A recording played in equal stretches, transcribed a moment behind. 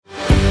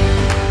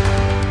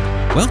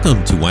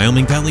Welcome to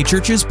Wyoming Valley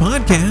Church's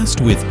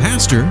podcast with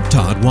Pastor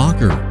Todd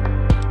Walker.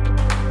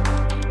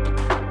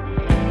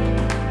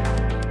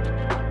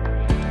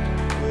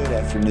 Good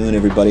afternoon,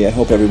 everybody. I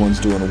hope everyone's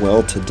doing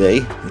well today.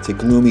 It's a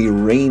gloomy,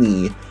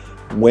 rainy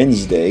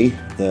Wednesday,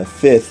 the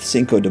 5th,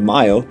 Cinco de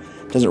Mayo.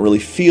 Doesn't really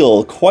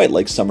feel quite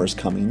like summer's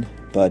coming,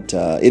 but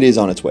it is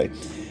on its way.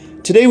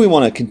 Today we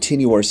want to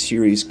continue our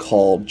series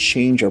called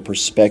Change Our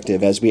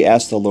Perspective, as we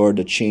ask the Lord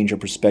to change our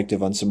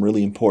perspective on some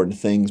really important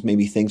things,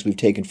 maybe things we've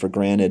taken for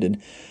granted.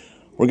 And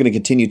we're going to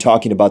continue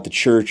talking about the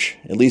church,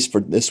 at least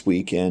for this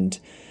week. And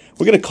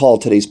we're going to call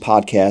today's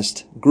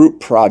podcast Group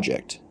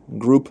Project.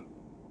 Group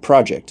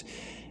Project.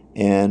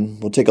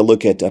 And we'll take a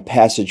look at a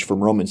passage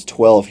from Romans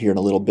 12 here in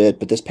a little bit.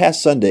 But this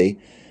past Sunday,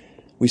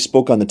 we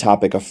spoke on the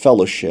topic of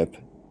fellowship.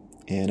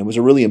 And it was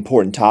a really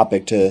important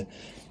topic to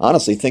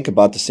honestly think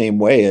about the same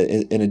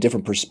way in a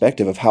different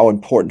perspective of how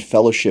important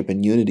fellowship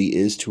and unity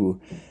is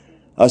to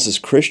us as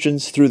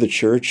Christians through the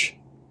church.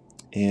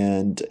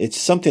 And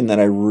it's something that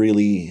I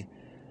really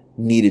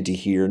needed to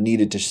hear,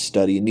 needed to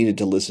study, needed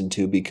to listen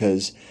to,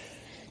 because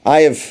I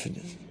have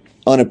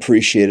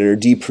unappreciated or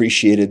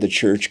depreciated the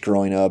church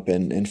growing up,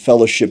 and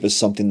fellowship is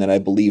something that I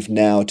believe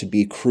now to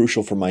be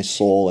crucial for my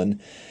soul.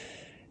 And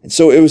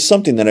so it was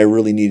something that I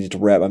really needed to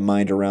wrap my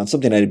mind around,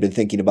 something I had been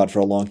thinking about for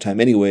a long time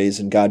anyways,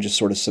 and God just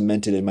sort of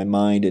cemented in my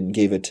mind and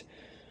gave it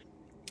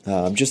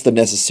just the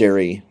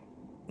necessary,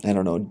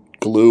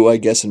 glue, I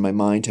guess, in my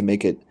mind to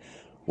make it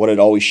what it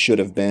always should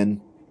have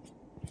been.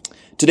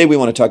 Today we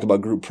want to talk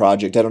about group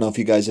project. I don't know if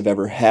you guys have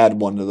ever had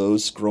one of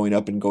those growing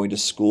up and going to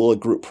school, a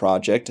group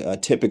project.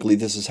 Typically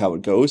this is how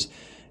it goes,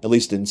 at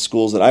least in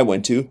schools that I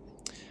went to.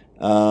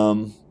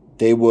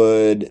 They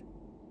would...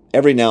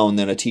 Every now and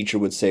then a teacher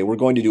would say, we're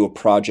going to do a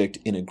project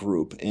in a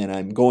group, and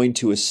I'm going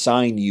to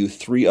assign you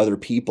 3 other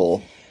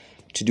people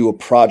to do a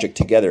project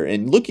together.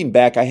 And looking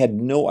back, I had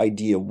no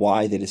idea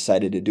why they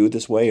decided to do it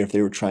this way, or if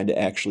they were trying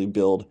to actually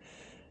build,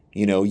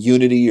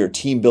 unity or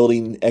team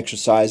building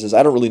exercises.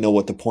 I don't really know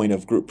what the point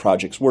of group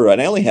projects were,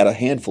 and I only had a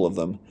handful of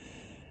them.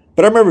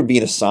 But I remember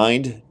being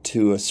assigned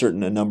to a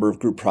number of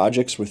group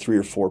projects with 3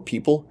 or 4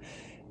 people.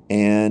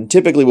 And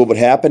typically what would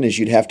happen is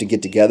you'd have to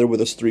get together with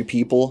those 3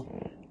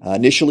 people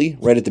initially,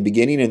 right at the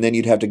beginning, and then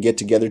you'd have to get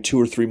together 2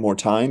 or 3 more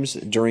times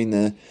during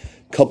the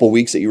couple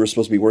weeks that you were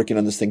supposed to be working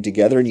on this thing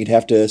together, and you'd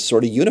have to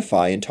sort of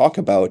unify and talk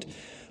about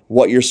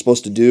what you're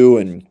supposed to do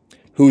and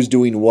who's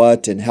doing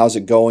what and how's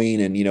it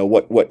going and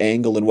what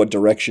angle and what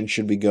direction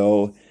should we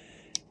go.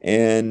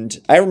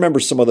 And I remember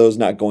some of those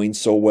not going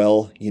so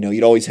well.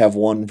 You'd always have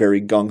one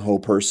very gung-ho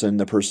person,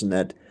 the person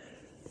that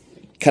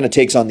kind of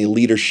takes on the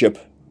leadership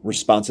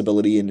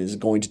responsibility and is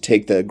going to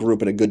take the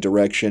group in a good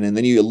direction, and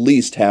then you at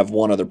least have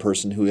one other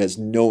person who has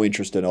no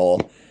interest at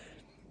all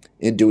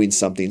in doing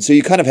something. So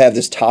you kind of have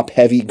this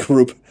top-heavy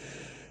group,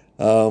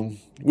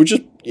 which is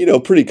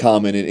pretty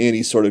common in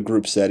any sort of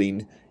group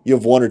setting. You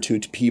have 1 or 2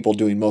 people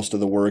doing most of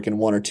the work and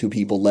 1 or 2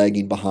 people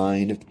lagging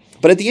behind.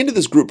 But at the end of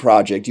this group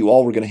project, you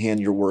all were going to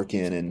hand your work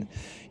in, and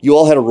you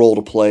all had a role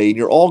to play, and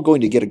you're all going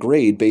to get a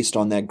grade based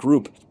on that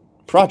group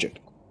project.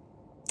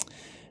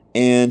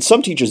 And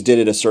some teachers did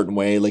it a certain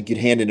way, like you'd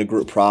hand in a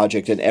group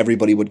project and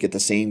everybody would get the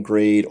same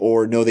grade,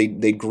 or no,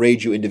 they'd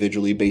grade you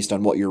individually based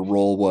on what your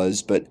role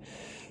was. But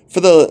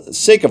for the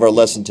sake of our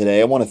lesson today,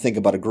 I want to think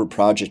about a group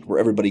project where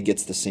everybody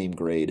gets the same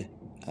grade.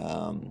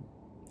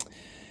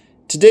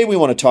 Today we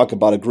want to talk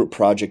about a group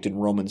project in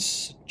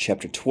Romans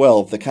chapter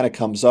 12 that kind of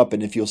comes up,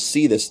 and if you'll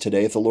see this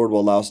today, if the Lord will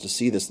allow us to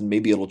see this, then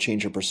maybe it'll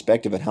change your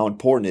perspective on how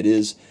important it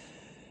is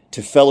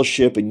to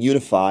fellowship and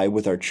unify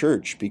with our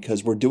church,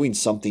 because we're doing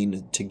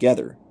something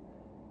together.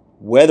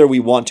 Whether we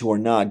want to or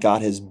not,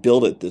 God has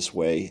built it this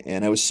way.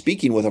 And I was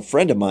speaking with a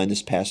friend of mine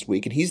this past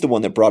week, and he's the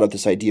one that brought up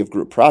this idea of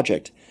group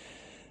project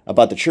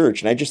about the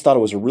church. And I just thought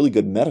it was a really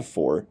good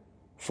metaphor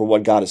for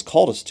what God has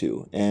called us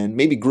to. And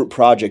maybe group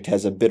project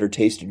has a bitter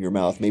taste in your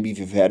mouth. Maybe if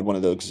you've had one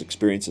of those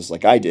experiences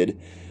like I did,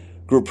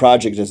 group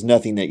project is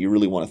nothing that you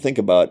really want to think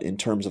about in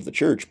terms of the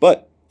church.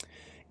 But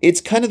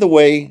it's kind of the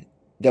way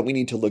that we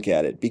need to look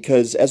at it,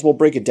 because as we'll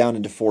break it down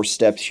into 4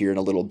 steps here in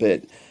a little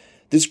bit,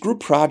 this group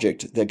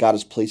project that God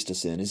has placed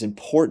us in is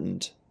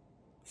important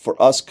for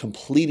us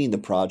completing the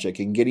project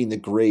and getting the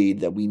grade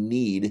that we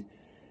need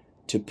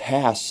to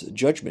pass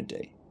Judgment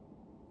Day.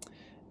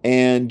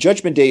 And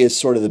Judgment Day is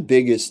sort of the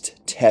biggest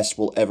test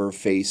we'll ever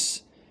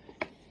face,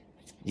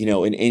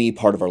 in any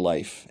part of our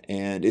life.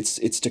 And it's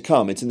to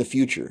come. It's in the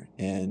future.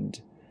 And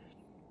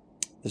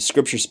the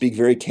scriptures speak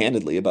very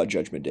candidly about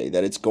Judgment Day,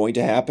 that it's going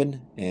to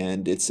happen,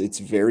 and it's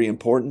very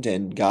important,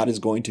 and God is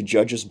going to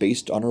judge us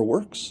based on our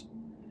works.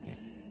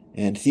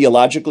 And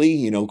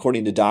theologically,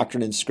 according to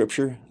doctrine and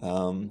scripture,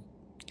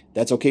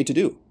 that's okay to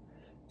do.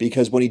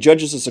 Because when he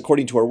judges us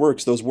according to our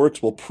works, those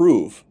works will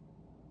prove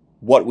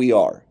what we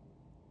are,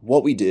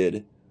 what we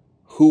did,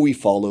 who we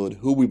followed,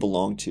 who we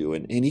belong to.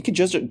 And he can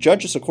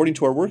judge us according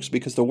to our works,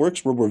 because the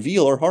works will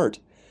reveal our heart.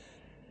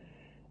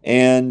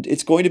 And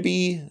it's going to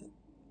be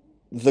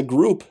the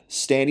group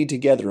standing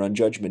together on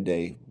Judgment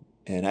Day.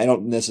 And I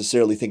don't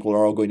necessarily think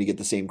we're all going to get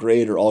the same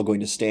grade or all going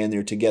to stand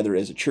there together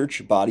as a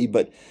church body,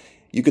 but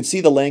You could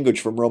see the language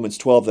from Romans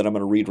 12 that I'm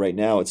going to read right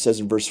now. It says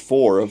in verse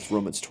 4 of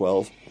Romans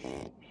 12,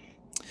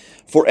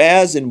 "For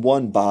as in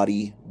one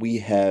body we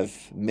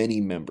have many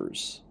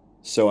members."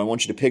 So I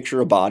want you to picture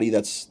a body.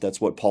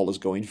 That's what Paul is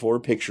going for.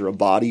 Picture a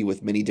body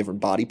with many different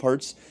body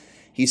parts.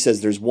 He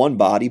says there's one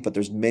body, but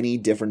there's many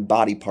different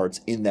body parts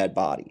in that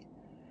body.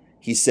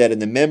 He said,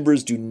 and the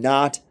members do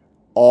not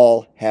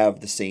all have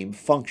the same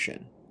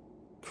function.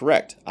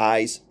 Correct.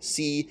 Eyes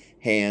see,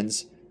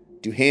 hands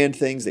do hand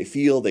things, they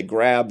feel, they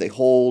grab, they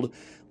hold,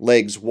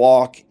 legs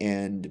walk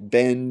and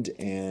bend,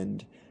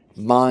 and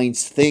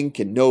minds think,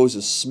 and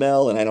noses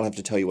smell, and I don't have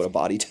to tell you what a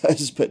body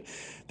does, but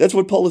that's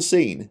what Paul is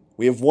saying.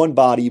 We have one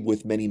body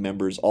with many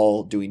members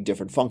all doing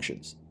different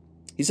functions.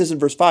 He says in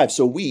verse 5,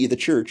 "So we, the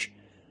church,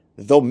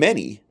 though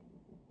many,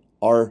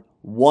 are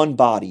one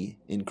body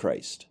in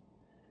Christ,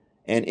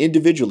 and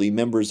individually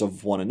members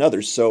of one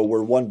another." So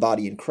we're one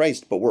body in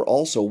Christ, but we're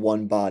also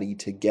one body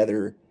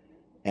together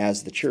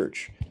as the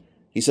church.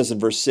 He says in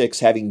verse 6,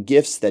 "Having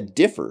gifts that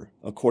differ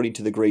according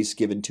to the grace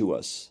given to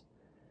us."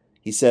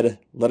 He said,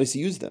 let us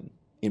use them.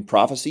 In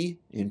prophecy,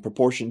 in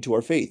proportion to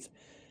our faith.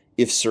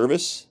 If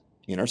service,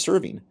 in our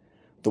serving.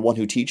 The one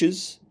who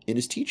teaches, in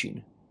his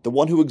teaching. The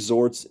one who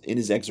exhorts, in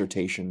his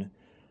exhortation.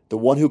 The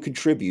one who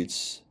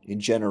contributes,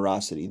 in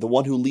generosity. The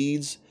one who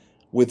leads,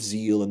 with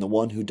zeal. And the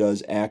one who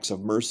does acts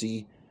of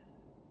mercy,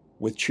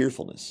 with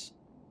cheerfulness.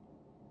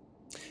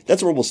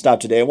 That's where we'll stop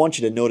today. I want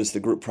you to notice the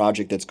group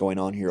project that's going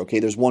on here. Okay,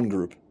 there's one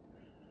group,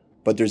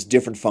 but there's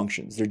different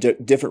functions. There are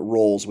different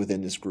roles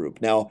within this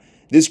group. Now,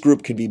 this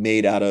group can be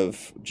made out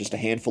of just a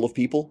handful of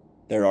people.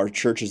 There are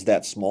churches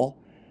that small,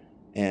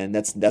 and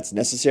that's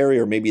necessary,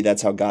 or maybe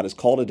that's how God has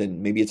called it,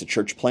 and maybe it's a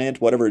church plant,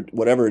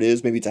 whatever it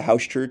is. Maybe it's a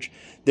house church.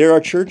 There are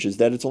churches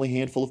that it's only a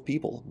handful of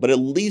people, but at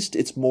least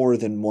it's more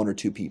than one or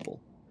two people.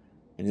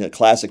 In that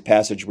classic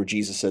passage where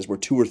Jesus says, "Where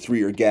two or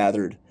three are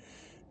gathered,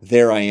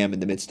 there I am in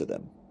the midst of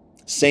them."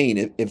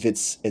 Saying if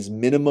it's as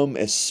minimum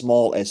as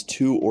small as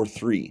 2 or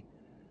 3,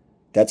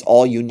 that's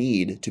all you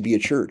need to be a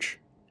church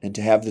and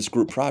to have this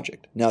group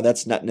project. Now,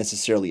 that's not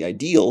necessarily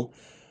ideal.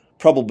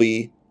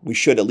 Probably we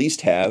should at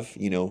least have,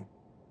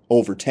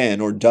 over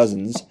 10 or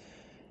dozens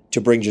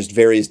to bring just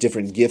various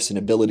different gifts and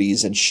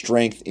abilities and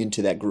strength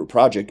into that group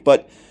project.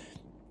 But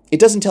it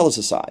doesn't tell us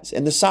the size,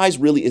 and the size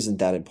really isn't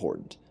that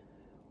important.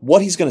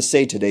 What he's going to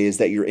say today is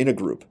that you're in a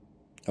group,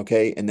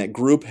 okay? And that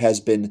group has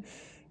been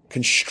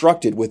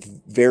constructed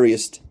with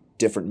various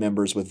different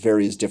members with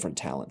various different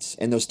talents.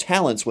 And those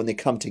talents, when they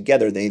come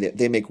together,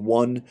 they make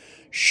one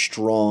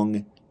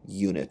strong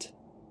unit.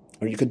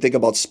 Or you can think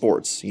about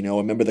sports.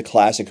 Remember the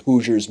classic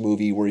Hoosiers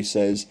movie where he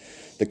says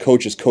the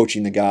coach is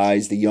coaching the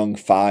guys, the young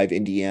 5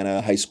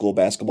 Indiana high school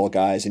basketball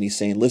guys, and he's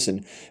saying,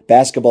 listen,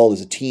 basketball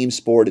is a team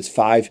sport. It's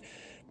 5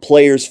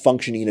 players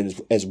functioning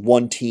as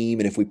one team,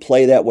 and if we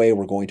play that way,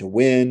 we're going to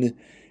win.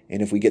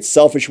 And if we get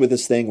selfish with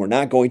this thing, we're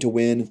not going to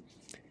win.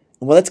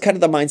 Well, that's kind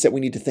of the mindset we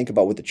need to think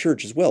about with the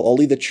church as well.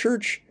 Only the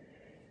church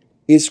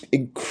is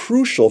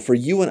crucial for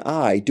you and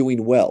I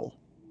doing well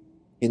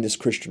in this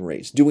Christian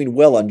race, doing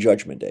well on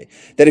Judgment Day.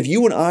 That if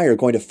you and I are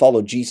going to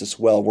follow Jesus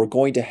well, we're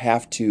going to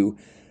have to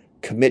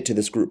commit to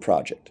this group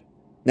project.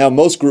 Now,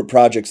 most group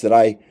projects that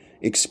I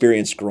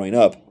experienced growing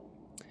up,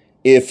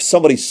 if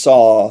somebody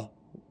saw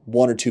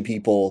 1 or 2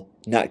 people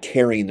not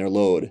carrying their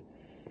load,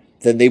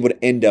 then they would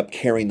end up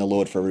carrying the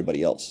load for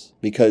everybody else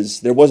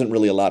because there wasn't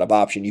really a lot of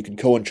option. You could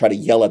go and try to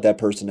yell at that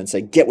person and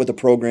say, get with the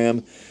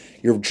program,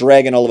 you're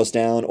dragging all of us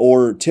down.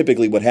 Or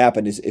typically what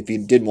happened is if you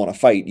didn't want to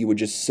fight, you would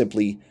just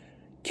simply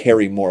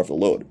carry more of the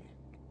load.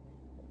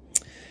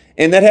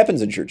 And that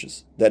happens in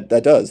churches. That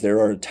does.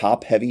 There are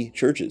top-heavy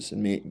churches.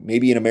 And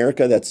maybe in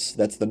America that's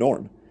the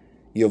norm.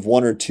 You have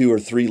 1 or 2 or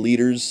 3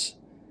 leaders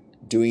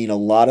doing a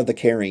lot of the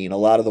carrying, a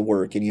lot of the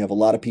work, and you have a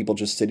lot of people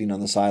just sitting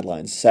on the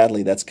sidelines.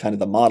 Sadly, that's kind of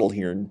the model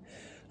here in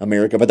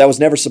America, but that was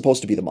never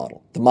supposed to be the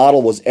model. The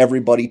model was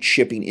everybody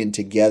chipping in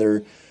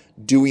together,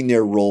 doing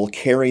their role,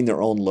 carrying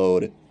their own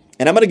load.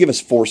 And I'm going to give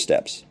us 4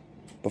 steps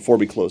before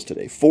we close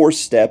today. 4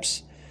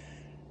 steps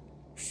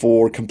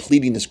for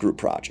completing this group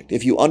project.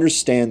 If you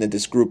understand that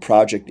this group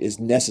project is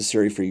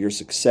necessary for your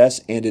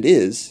success, and it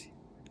is,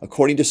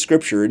 according to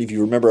Scripture, and if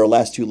you remember our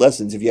last 2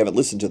 lessons, if you haven't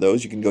listened to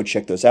those, you can go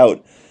check those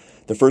out.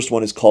 The first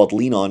one is called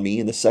Lean on Me,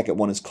 and the second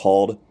one is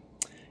called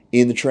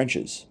In the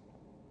Trenches.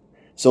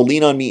 So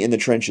lean on me in the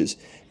trenches.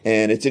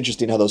 And it's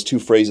interesting how those 2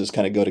 phrases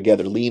kind of go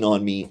together. Lean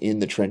on me in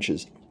the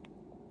trenches.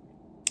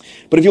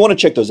 But if you want to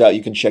check those out,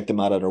 you can check them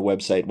out on our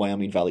website,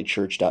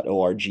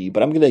 wyomingvalleychurch.org.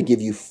 But I'm going to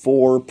give you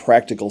 4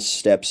 practical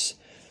steps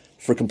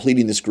for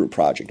completing this group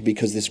project,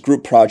 because this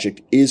group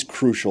project is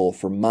crucial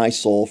for my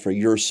soul, for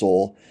your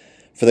soul,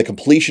 for the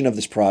completion of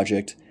this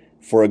project,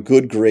 for a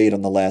good grade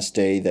on the last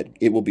day, that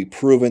it will be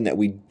proven that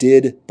we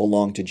did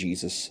belong to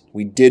Jesus.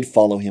 We did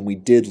follow him. We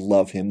did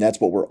love him. That's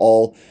what we're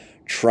all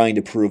trying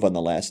to prove on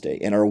the last day.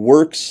 And our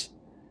works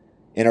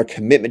and our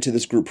commitment to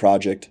this group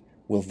project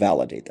will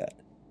validate that.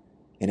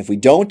 And if we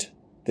don't,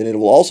 then it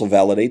will also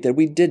validate that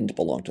we didn't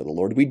belong to the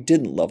Lord. We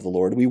didn't love the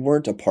Lord. We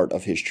weren't a part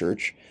of his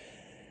church.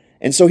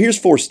 And so here's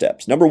 4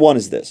 steps. Number 1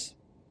 is this.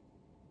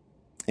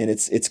 And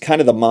it's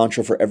kind of the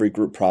mantra for every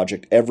group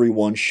project.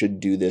 Everyone should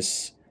do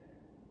this.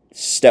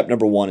 Step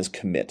number one is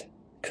commit.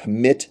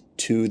 Commit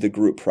to the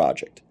group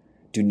project.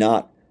 Do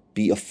not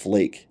be a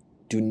flake.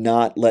 Do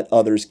not let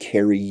others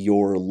carry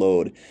your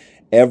load.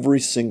 Every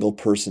single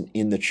person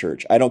in the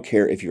church, I don't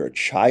care if you're a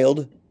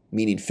child,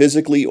 meaning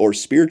physically or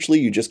spiritually,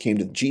 you just came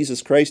to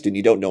Jesus Christ and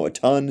you don't know a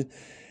ton,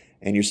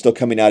 and you're still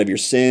coming out of your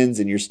sins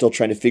and you're still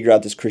trying to figure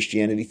out this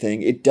Christianity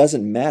thing. It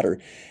doesn't matter.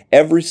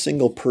 Every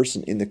single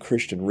person in the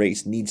Christian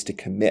race needs to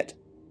commit.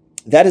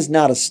 That is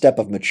not a step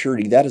of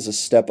maturity. That is a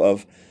step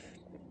of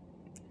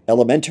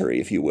elementary,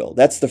 if you will.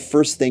 That's the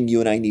first thing you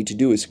and I need to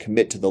do, is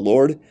commit to the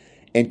Lord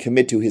and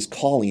commit to his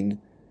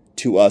calling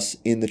to us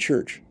in the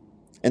church.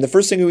 And the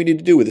first thing we need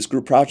to do with this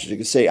group project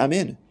is say, I'm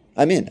in.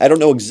 I don't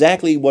know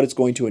exactly what it's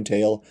going to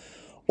entail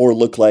or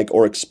look like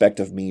or expect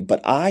of me,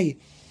 but I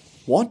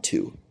want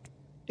to.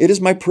 It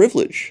is my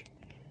privilege.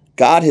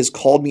 God has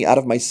called me out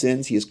of my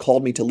sins. He has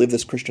called me to live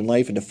this Christian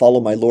life and to follow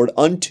my Lord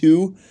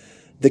unto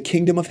the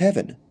kingdom of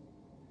heaven.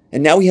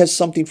 And now he has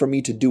something for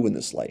me to do in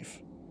this life.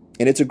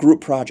 And it's a group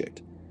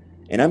project.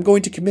 And I'm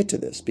going to commit to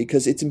this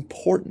because it's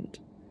important.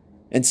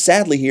 And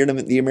sadly, here in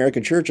the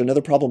American church,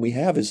 another problem we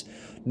have is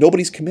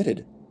nobody's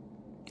committed.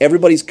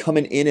 Everybody's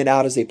coming in and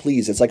out as they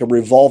please. It's like a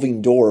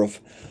revolving door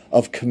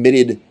of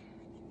committed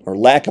or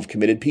lack of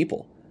committed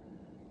people.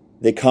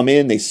 They come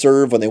in, they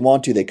serve when they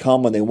want to, they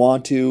come when they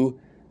want to.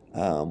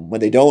 When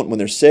they don't, when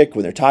they're sick,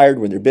 when they're tired,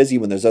 when they're busy,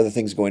 when there's other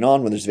things going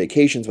on, when there's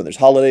vacations, when there's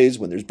holidays,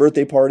 when there's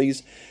birthday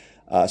parties,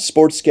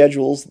 sports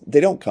schedules,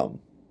 they don't come.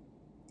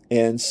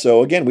 And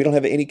so again, we don't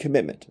have any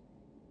commitment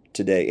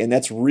today. And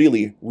that's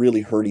really,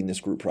 really hurting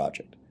this group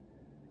project.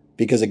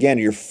 Because again,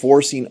 you're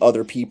forcing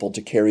other people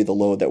to carry the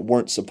load that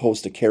weren't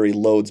supposed to carry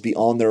loads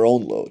beyond their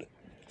own load.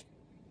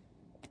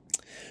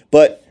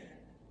 But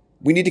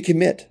we need to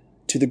commit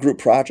to the group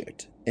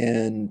project.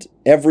 And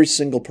every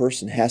single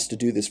person has to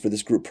do this for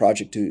this group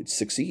project to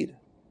succeed.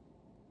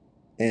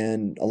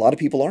 And a lot of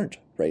people aren't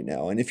right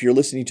now. And if you're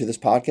listening to this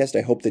podcast,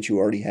 I hope that you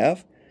already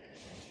have.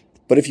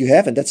 But if you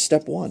haven't, that's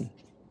step one.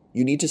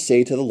 You need to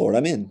say to the Lord,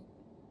 I'm in.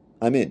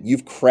 I'm in.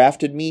 You've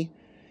crafted me.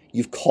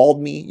 You've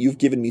called me. You've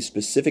given me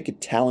specific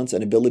talents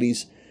and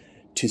abilities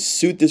to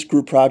suit this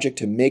group project,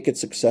 to make it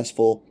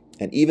successful.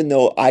 And even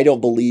though I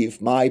don't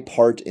believe my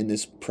part in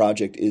this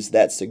project is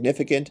that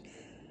significant,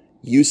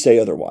 you say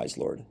otherwise,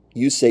 Lord.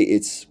 You say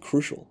it's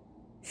crucial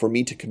for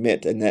me to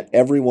commit, and that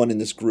everyone in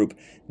this group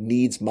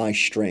needs my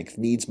strength,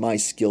 needs my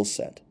skill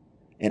set.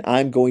 And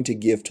I'm going to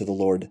give to the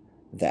Lord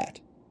that.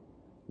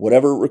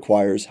 Whatever it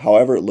requires,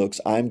 however it looks,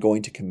 I'm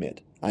going to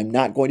commit. I'm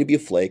not going to be a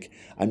flake.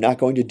 I'm not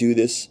going to do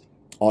this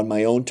on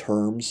my own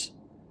terms.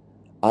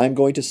 I'm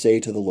going to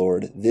say to the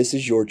Lord, this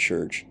is your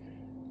church.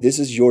 This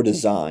is your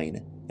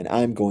design, and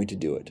I'm going to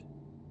do it.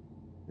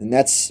 And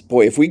that's,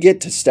 boy, if we get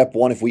to step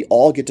one, if we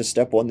all get to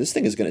step one, this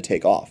thing is going to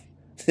take off.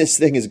 This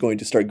thing is going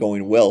to start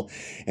going well.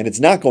 And it's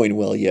not going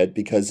well yet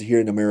because here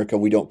in America,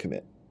 we don't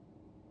commit.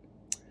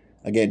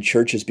 Again,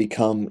 church has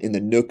become in the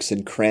nooks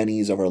and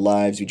crannies of our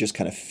lives. We just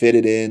kind of fit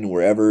it in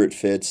wherever it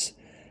fits.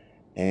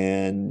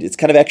 And it's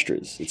kind of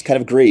extras. It's kind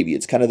of gravy.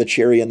 It's kind of the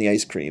cherry on the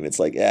ice cream. It's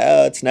like,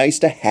 it's nice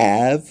to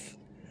have,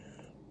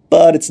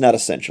 but it's not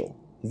essential.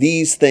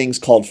 These things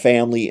called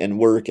family and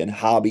work and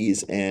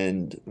hobbies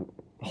and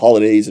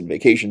holidays and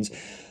vacations,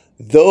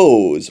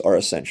 those are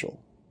essential.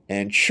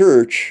 And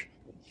church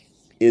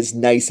is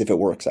nice if it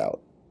works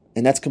out.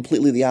 And that's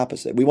completely the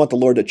opposite. We want the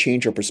Lord to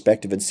change our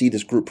perspective and see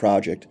this group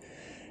project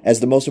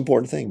as the most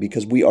important thing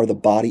because we are the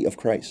body of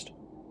Christ.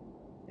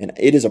 And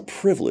it is a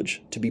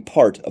privilege to be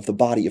part of the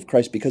body of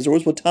Christ because there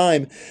was a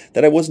time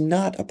that I was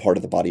not a part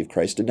of the body of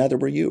Christ and neither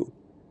were you.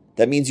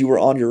 That means you were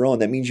on your own.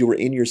 That means you were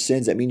in your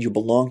sins. That means you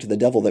belonged to the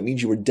devil. That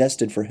means you were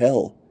destined for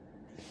hell.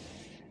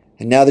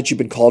 And now that you've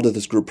been called to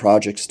this group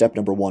project, step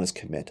number one is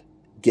commit.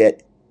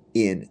 Get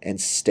in and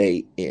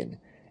stay in.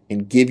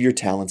 And give your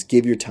talents,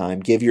 give your time,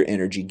 give your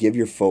energy, give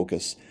your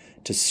focus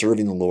to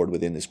serving the Lord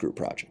within this group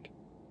project.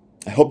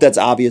 I hope that's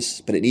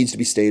obvious, but it needs to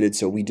be stated,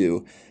 so we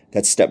do.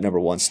 That's step number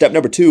one. Step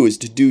number two is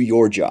to do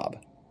your job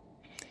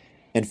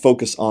and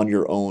focus on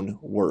your own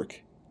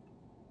work.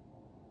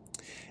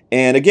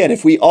 And again,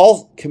 if we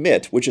all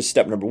commit, which is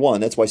step number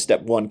one, that's why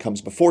step one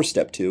comes before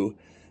step two,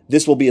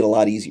 this will be a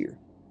lot easier.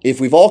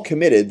 If we've all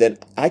committed, then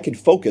I can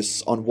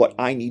focus on what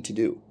I need to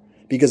do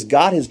because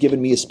God has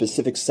given me a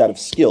specific set of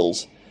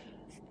skills.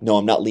 No,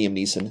 I'm not Liam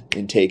Neeson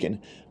in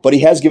Taken, but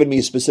he has given me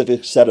a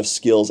specific set of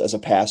skills as a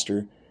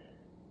pastor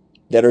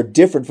that are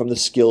different from the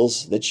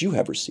skills that you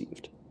have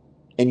received.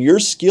 And your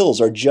skills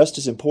are just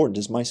as important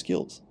as my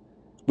skills.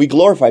 We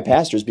glorify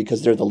pastors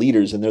because they're the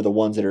leaders and they're the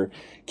ones that are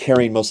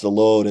carrying most of the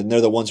load and they're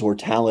the ones who are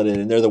talented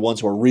and they're the ones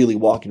who are really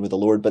walking with the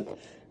Lord, but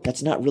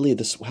that's not really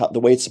the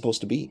way it's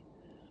supposed to be.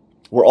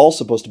 We're all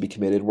supposed to be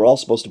committed. We're all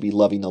supposed to be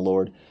loving the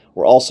Lord.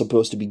 We're all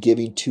supposed to be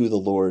giving to the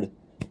Lord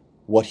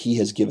what he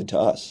has given to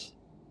us.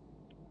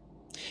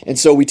 And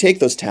so we take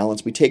those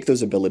talents, we take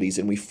those abilities,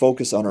 and we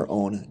focus on our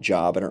own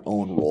job and our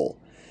own role.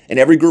 In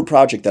every group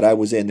project that I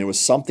was in, there was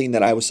something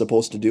that I was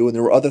supposed to do, and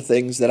there were other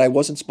things that I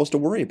wasn't supposed to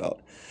worry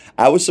about.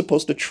 I was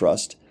supposed to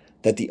trust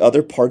that the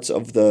other parts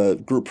of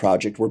the group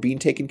project were being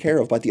taken care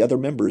of by the other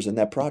members in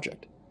that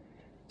project.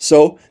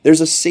 So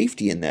there's a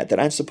safety in that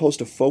I'm supposed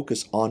to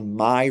focus on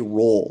my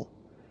role.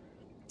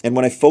 And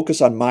when I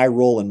focus on my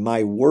role and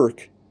my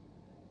work,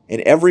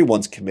 and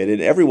everyone's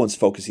committed, everyone's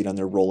focusing on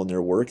their role and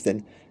their work,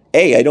 then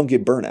A, I don't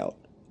get burnout.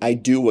 I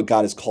do what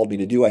God has called me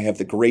to do. I have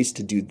the grace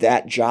to do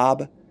that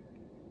job.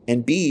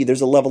 And B,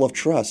 there's a level of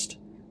trust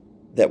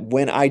that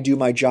when I do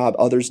my job,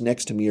 others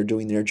next to me are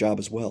doing their job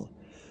as well.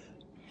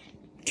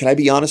 Can I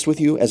be honest with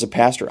you? As a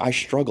pastor, I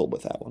struggled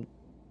with that one.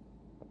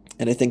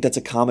 And I think that's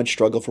a common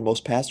struggle for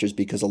most pastors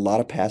because a lot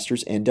of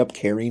pastors end up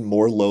carrying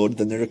more load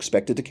than they're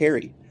expected to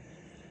carry.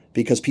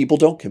 Because people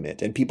don't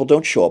commit, and people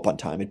don't show up on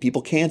time, and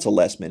people cancel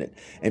last minute,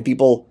 and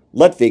people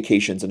let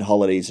vacations and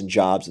holidays and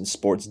jobs and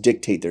sports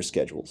dictate their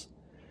schedules.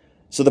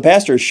 So the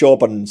pastors show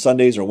up on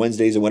Sundays or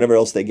Wednesdays or whenever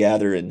else they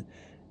gather, and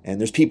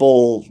there's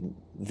people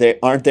that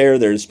aren't there,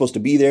 they're supposed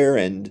to be there,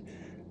 and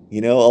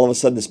all of a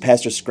sudden this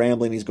pastor's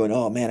scrambling, he's going,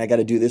 oh man, I got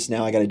to do this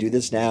now,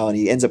 and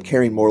he ends up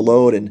carrying more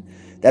load, and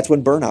that's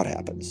when burnout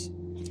happens.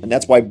 And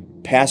that's why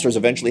pastors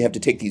eventually have to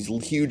take these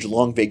huge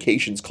long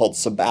vacations called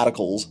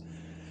sabbaticals,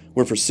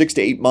 where for 6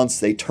 to 8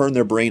 months they turn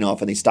their brain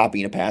off and they stop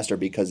being a pastor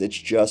because it's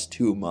just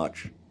too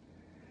much.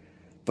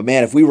 But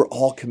man, if we were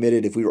all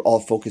committed, if we were all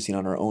focusing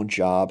on our own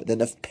job, then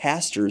the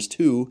pastors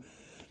too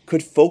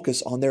could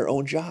focus on their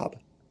own job,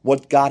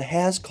 what God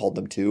has called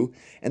them to,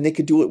 and they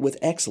could do it with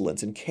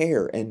excellence and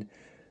care and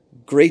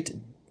great,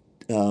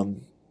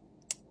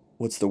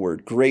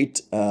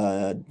 great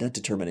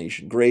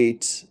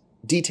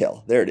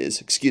detail. There it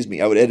is. Excuse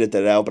me. I would edit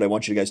that out, but I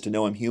want you guys to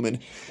know I'm human.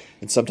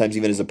 And sometimes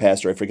even as a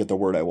pastor, I forget the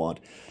word I want.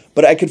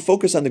 But I could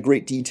focus on the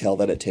great detail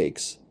that it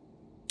takes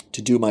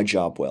to do my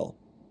job well.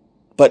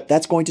 But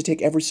that's going to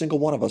take every single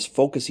one of us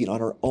focusing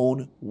on our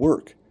own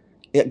work.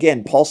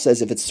 Again, Paul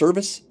says, if it's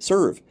service,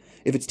 serve.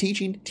 If it's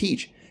teaching,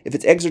 teach. If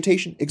it's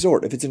exhortation,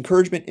 exhort. If it's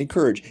encouragement,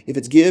 encourage. If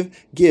it's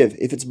give, give.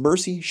 If it's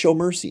mercy, show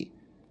mercy.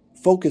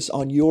 Focus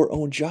on your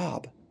own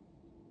job.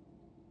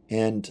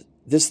 And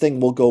this thing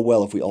will go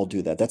well if we all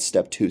do that. That's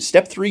step 2.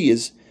 Step 3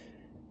 is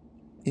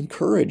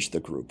encourage the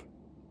group.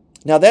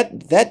 Now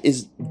that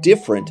is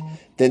different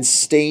than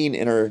staying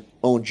in our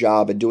own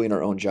job and doing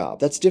our own job.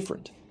 That's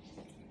different.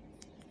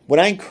 When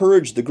I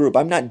encourage the group,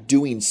 I'm not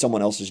doing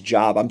someone else's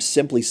job. I'm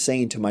simply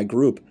saying to my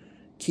group,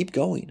 keep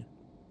going.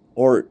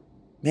 Or,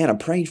 man, I'm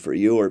praying for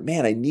you. Or,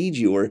 man, I need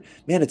you. Or,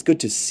 man, it's good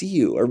to see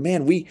you. Or,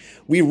 man, we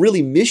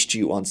really missed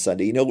you on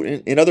Sunday.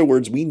 In other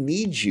words, we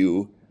need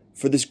you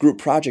for this group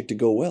project to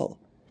go well.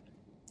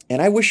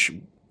 And I wish,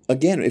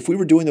 again, if we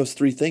were doing those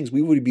 3 things,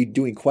 we would be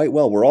doing quite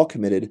well. We're all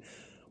committed.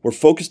 We're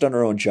focused on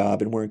our own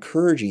job, and we're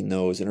encouraging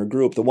those in our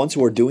group, the ones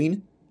who are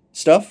doing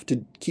stuff,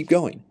 to keep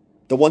going.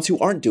 The ones who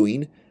aren't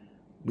doing,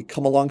 we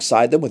come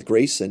alongside them with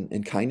grace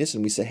and kindness,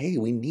 and we say, hey,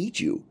 we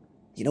need you.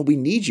 We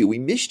need you. We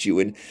missed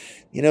you. And,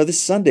 this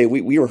Sunday,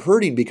 we were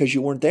hurting because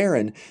you weren't there.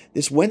 And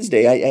this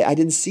Wednesday, I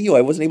didn't see you.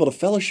 I wasn't able to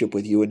fellowship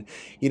with you. And,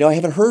 I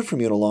haven't heard from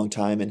you in a long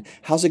time. And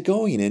how's it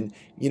going? And,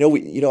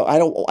 I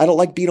don't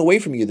like being away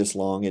from you this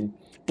long. And,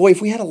 boy,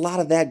 if we had a lot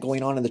of that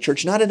going on in the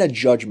church, not in a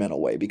judgmental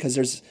way, because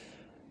there's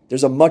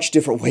a much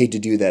different way to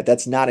do that.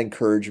 That's not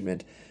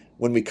encouragement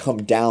when we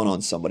come down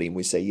on somebody and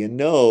we say,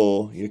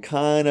 you're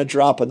kind of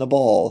dropping the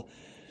ball.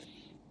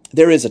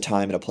 There is a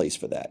time and a place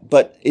for that.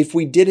 But if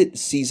we did it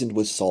seasoned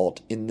with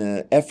salt in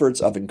the efforts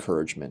of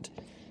encouragement,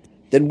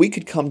 then we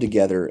could come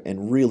together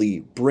and really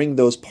bring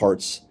those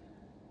parts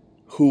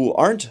who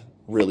aren't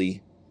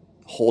really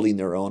holding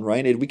their own,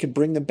 right? And we could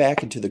bring them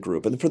back into the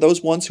group. And for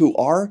those ones who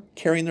are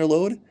carrying their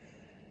load,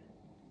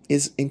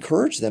 is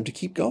encourage them to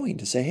keep going,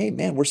 to say, hey,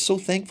 man, we're so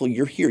thankful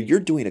you're here. You're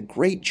doing a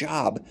great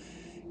job.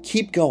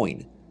 Keep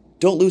going.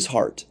 Don't lose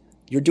heart.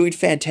 You're doing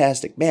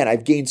fantastic. Man,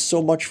 I've gained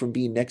so much from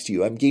being next to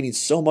you. I'm gaining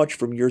so much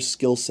from your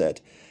skill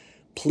set.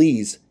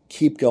 Please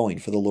keep going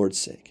for the Lord's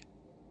sake.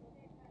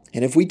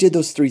 And if we did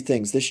those 3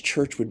 things, this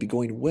church would be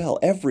going well.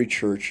 Every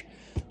church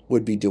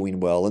would be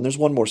doing well. And there's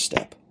one more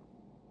step.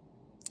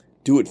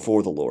 Do it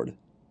for the Lord.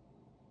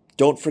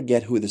 Don't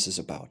forget who this is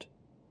about.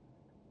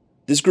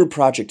 This group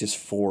project is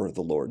for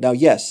the Lord. Now,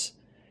 yes,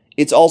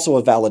 it's also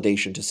a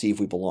validation to see if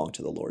we belong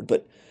to the Lord.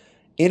 But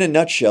in a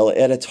nutshell,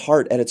 at its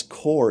heart, at its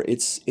core,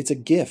 it's a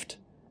gift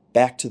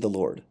back to the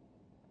Lord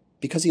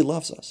because He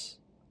loves us.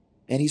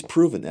 And He's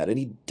proven that. And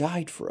He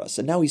died for us.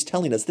 And now He's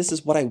telling us, this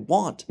is what I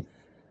want.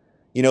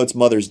 It's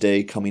Mother's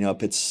Day coming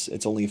up.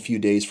 It's only a few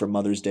days from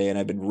Mother's Day. And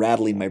I've been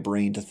rattling my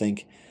brain to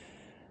think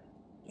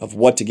of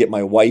what to get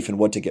my wife and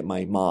what to get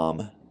my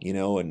mom,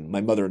 and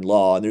my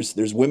mother-in-law. And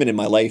there's women in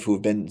my life who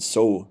have been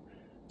so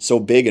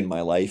big in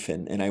my life,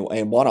 and I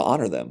want to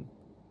honor them.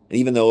 And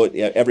even though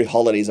every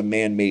holiday is a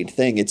man-made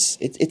thing, it's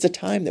a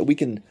time that we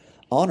can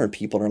honor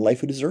people in our life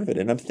who deserve it.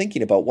 And I'm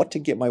thinking about what to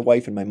get my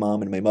wife and my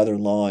mom and my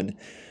mother-in-law,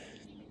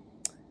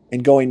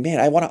 and going, man,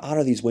 I want to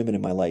honor these women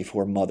in my life who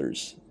are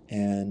mothers,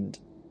 and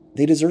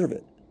they deserve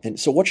it. And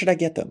so what should I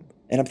get them?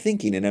 And I'm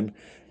thinking, and I'm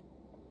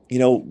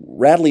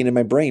rattling in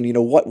my brain,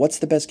 what's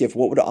the best gift?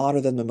 What would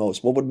honor them the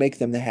most? What would make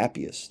them the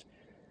happiest?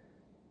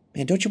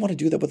 Man, don't you want to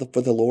do that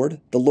for the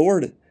Lord? The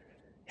Lord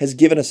has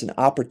given us an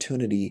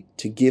opportunity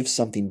to give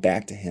something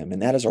back to him,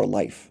 and that is our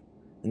life.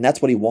 And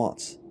that's what he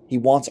wants. He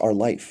wants our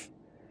life.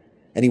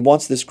 And he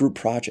wants this group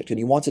project, and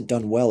he wants it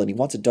done well, and he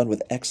wants it done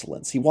with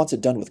excellence. He wants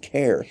it done with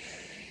care.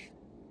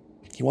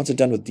 He wants it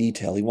done with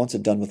detail. He wants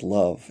it done with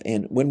love.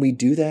 And when we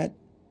do that,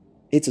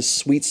 it's a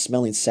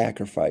sweet-smelling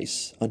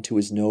sacrifice unto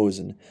his nose.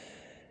 And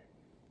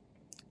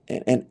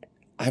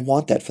I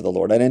want that for the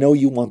Lord. And I know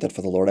you want that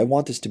for the Lord. I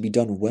want this to be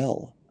done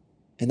well.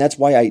 And that's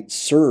why I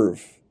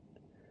serve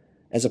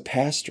as a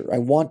pastor. I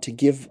want to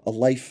give a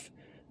life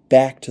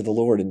back to the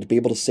Lord and to be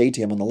able to say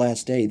to him on the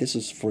last day, this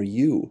is for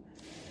you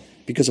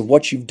because of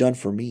what you've done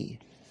for me.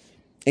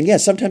 And yeah,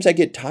 sometimes I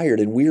get tired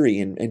and weary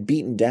and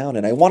beaten down,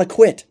 and I want to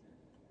quit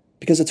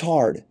because it's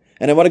hard.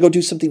 And I want to go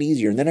do something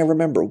easier. And then I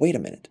remember, wait a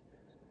minute.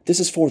 This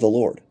is for the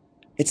Lord.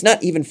 It's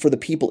not even for the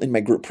people in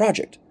my group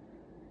project.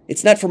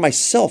 It's not for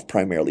myself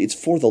primarily. It's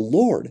for the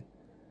Lord.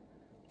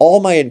 All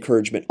my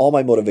encouragement, all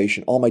my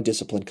motivation, all my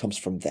discipline comes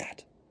from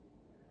that.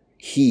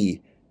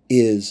 He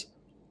is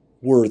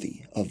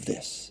worthy of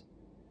this.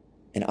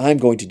 And I'm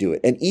going to do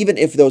it. And even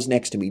if those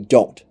next to me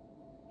don't,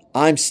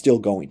 I'm still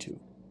going to.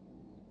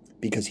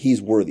 Because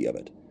he's worthy of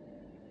it.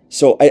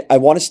 So I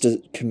want us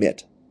to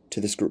commit to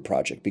this group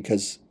project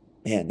because,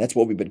 man, that's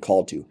what we've been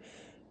called to.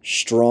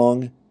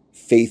 Strong,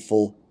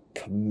 faithful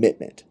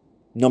commitment.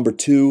 Number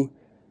 2,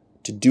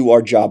 to do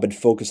our job and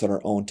focus on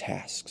our own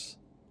tasks.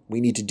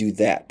 We need to do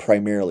that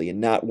primarily and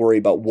not worry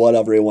about what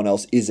everyone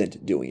else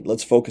isn't doing.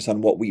 Let's focus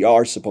on what we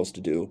are supposed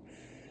to do.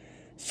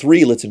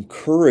 3, let's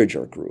encourage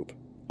our group,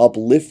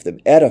 uplift them,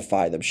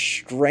 edify them,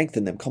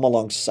 strengthen them, come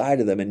alongside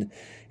of them and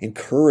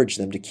encourage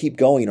them to keep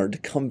going or to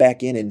come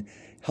back in and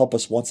help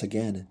us once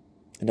again.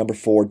 And number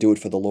 4, do it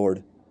for the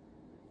Lord.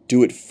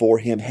 Do it for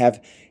him.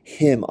 Have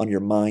him on your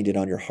mind and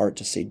on your heart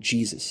to say,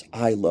 Jesus,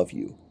 I love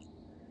you.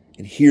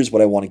 And here's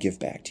what I want to give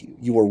back to you.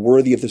 You are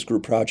worthy of this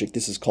group project.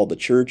 This is called the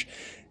church.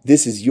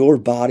 This is your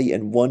body,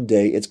 and one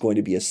day it's going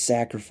to be a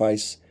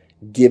sacrifice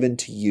given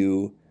to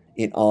you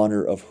in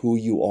honor of who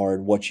you are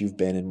and what you've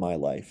been in my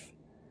life.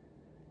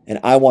 And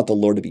I want the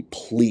Lord to be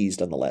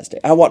pleased on the last day.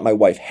 I want my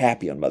wife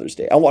happy on Mother's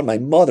Day. I want my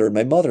mother and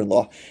my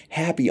mother-in-law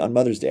happy on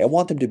Mother's Day. I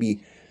want them to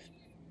be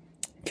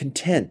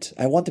content.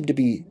 I want them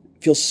to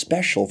feel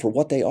special for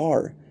what they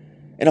are.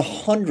 And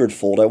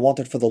 100-fold, I want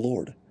that for the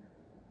Lord.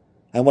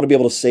 I want to be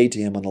able to say to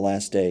him on the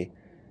last day,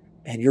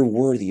 man, you're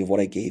worthy of what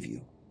I gave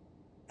you.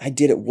 I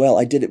did it well.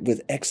 I did it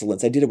with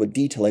excellence. I did it with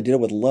detail. I did it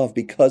with love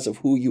because of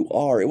who you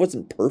are. It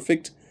wasn't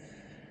perfect,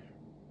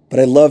 but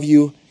I love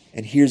you.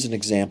 And here's an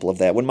example of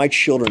that. When my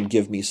children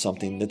give me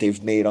something that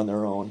they've made on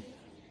their own,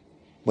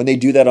 when they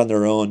do that on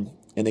their own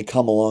and they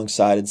come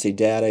alongside and say,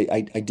 Dad,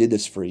 I did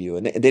this for you.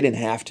 And they didn't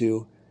have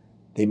to.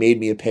 They made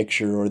me a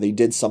picture or they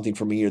did something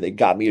for me or they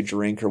got me a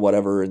drink or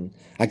whatever. And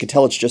I could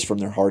tell it's just from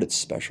their heart. It's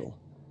special.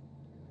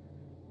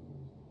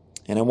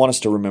 And I want us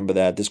to remember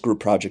that this group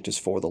project is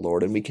for the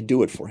Lord and we can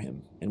do it for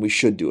him and we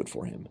should do it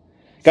for him.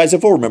 Guys,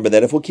 if we'll remember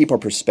that, if we'll keep our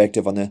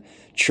perspective on the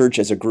church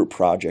as a group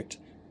project,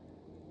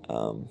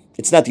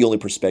 it's not the only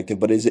perspective,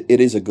 but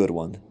it is a good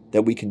one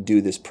that we can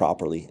do this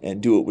properly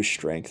and do it with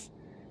strength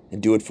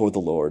and do it for the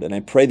Lord. And I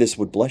pray this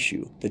would bless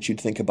you, that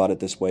you'd think about it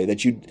this way,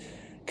 that you'd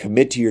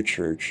commit to your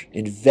church,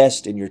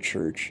 invest in your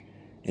church,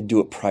 and do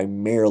it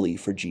primarily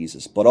for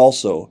Jesus, but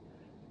also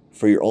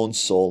for your own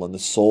soul and the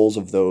souls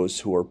of those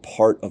who are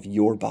part of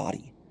your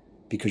body,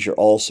 because you're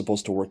all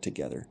supposed to work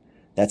together.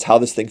 That's how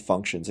this thing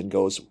functions and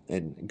goes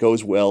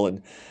well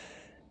and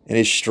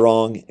is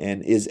strong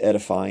and is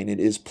edifying and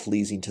is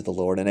pleasing to the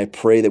Lord. And I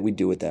pray that we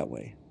do it that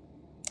way.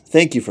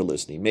 Thank you for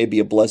listening. May it be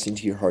a blessing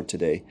to your heart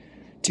today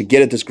to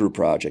get at this group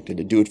project and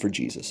to do it for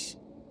Jesus.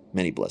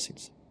 Many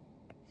blessings.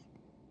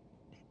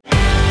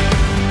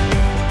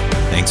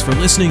 Thanks for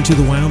listening to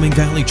the Wyoming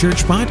Valley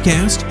Church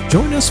podcast.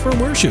 Join us for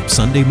worship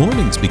Sunday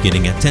mornings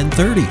beginning at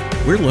 10:30.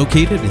 We're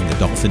located in the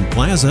Dolphin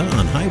Plaza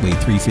on Highway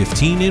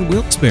 315 in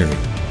Wilkes-Barre.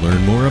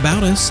 Learn more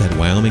about us at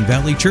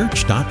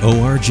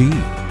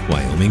wyomingvalleychurch.org.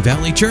 Wyoming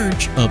Valley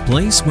Church, a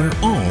place where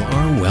all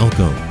are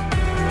welcome.